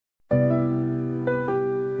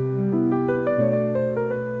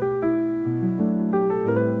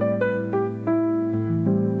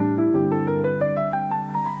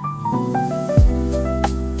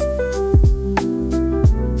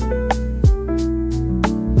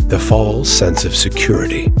The false sense of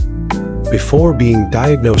security. Before being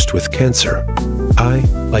diagnosed with cancer, I,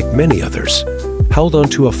 like many others, held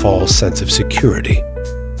onto a false sense of security.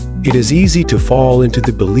 It is easy to fall into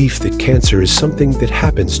the belief that cancer is something that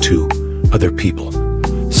happens to other people,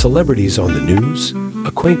 celebrities on the news,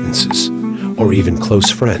 acquaintances, or even close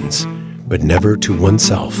friends, but never to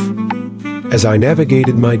oneself. As I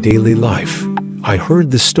navigated my daily life, I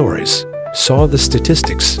heard the stories, saw the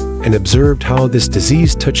statistics, and observed how this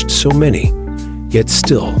disease touched so many, yet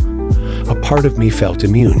still, a part of me felt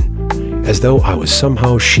immune, as though I was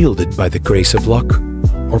somehow shielded by the grace of luck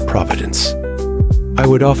or providence. I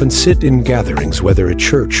would often sit in gatherings, whether at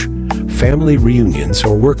church, family reunions,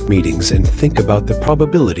 or work meetings, and think about the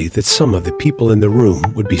probability that some of the people in the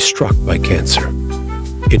room would be struck by cancer.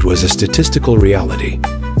 It was a statistical reality,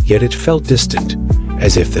 yet it felt distant,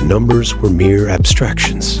 as if the numbers were mere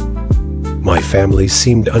abstractions. My family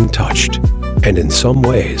seemed untouched, and in some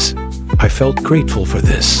ways, I felt grateful for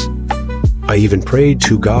this. I even prayed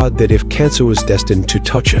to God that if cancer was destined to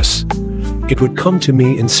touch us, it would come to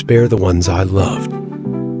me and spare the ones I loved.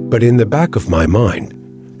 But in the back of my mind,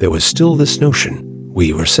 there was still this notion: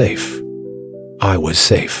 we were safe. I was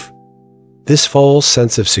safe. This false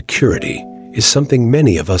sense of security is something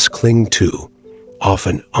many of us cling to,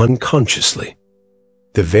 often unconsciously.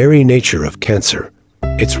 The very nature of cancer,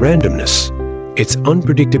 its randomness, its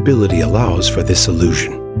unpredictability allows for this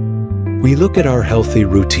illusion. We look at our healthy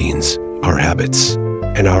routines, our habits,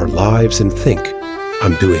 and our lives and think,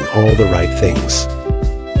 I'm doing all the right things.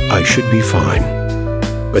 I should be fine.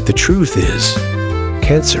 But the truth is,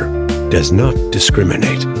 cancer does not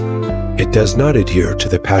discriminate. It does not adhere to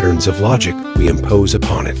the patterns of logic we impose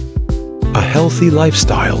upon it. A healthy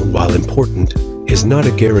lifestyle, while important, is not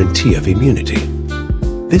a guarantee of immunity.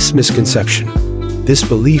 This misconception, this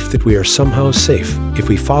belief that we are somehow safe if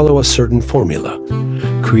we follow a certain formula,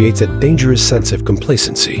 creates a dangerous sense of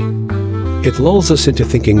complacency. It lulls us into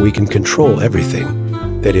thinking we can control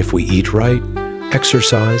everything, that if we eat right,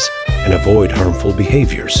 exercise, and avoid harmful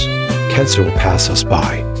behaviors, cancer will pass us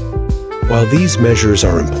by. While these measures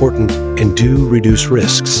are important and do reduce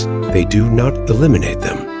risks, they do not eliminate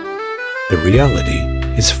them. The reality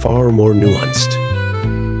is far more nuanced.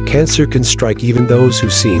 Cancer can strike even those who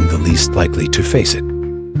seem the least likely to face it.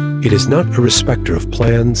 It is not a respecter of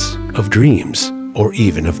plans, of dreams, or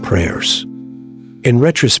even of prayers. In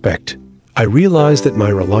retrospect, I realized that my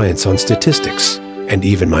reliance on statistics, and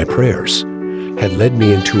even my prayers, had led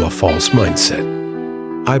me into a false mindset.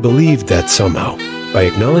 I believed that somehow, by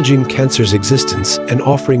acknowledging cancer's existence and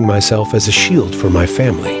offering myself as a shield for my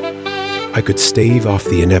family, I could stave off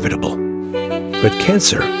the inevitable. But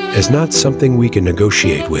cancer is not something we can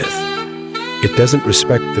negotiate with. It doesn't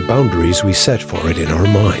respect the boundaries we set for it in our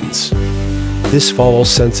minds. This false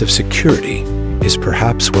sense of security is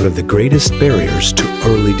perhaps one of the greatest barriers to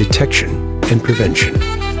early detection and prevention.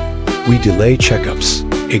 We delay checkups,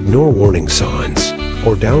 ignore warning signs,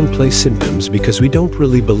 or downplay symptoms because we don't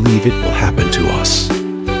really believe it will happen to us.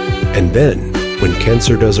 And then, when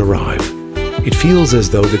cancer does arrive, it feels as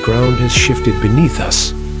though the ground has shifted beneath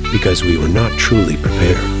us because we were not truly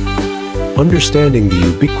prepared. Understanding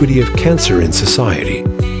the ubiquity of cancer in society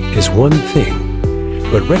is one thing,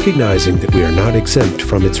 but recognizing that we are not exempt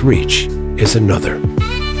from its reach is another.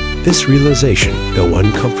 This realization, though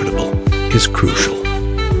uncomfortable, is crucial.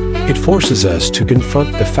 It forces us to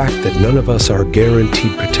confront the fact that none of us are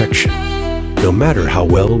guaranteed protection, no matter how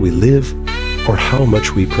well we live or how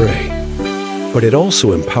much we pray. But it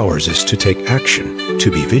also empowers us to take action,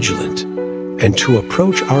 to be vigilant, and to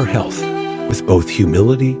approach our health with both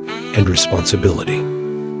humility and responsibility.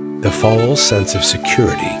 The false sense of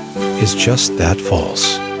security is just that,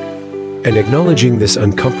 false. And acknowledging this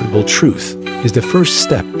uncomfortable truth is the first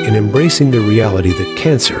step in embracing the reality that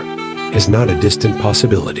cancer is not a distant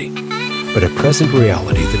possibility, but a present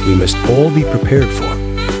reality that we must all be prepared for.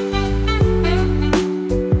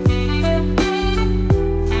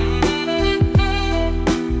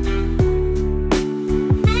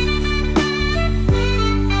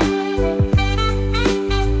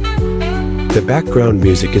 The background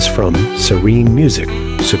music is from Serene Music,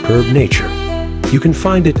 Superb Nature. You can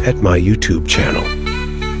find it at my YouTube channel.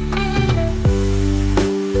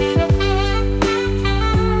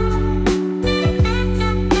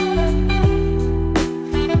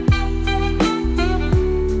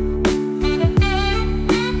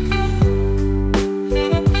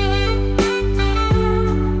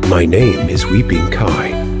 My name is Weeping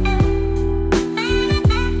Kai.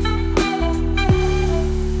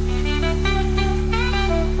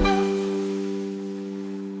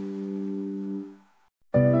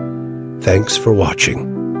 Thanks for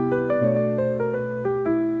watching.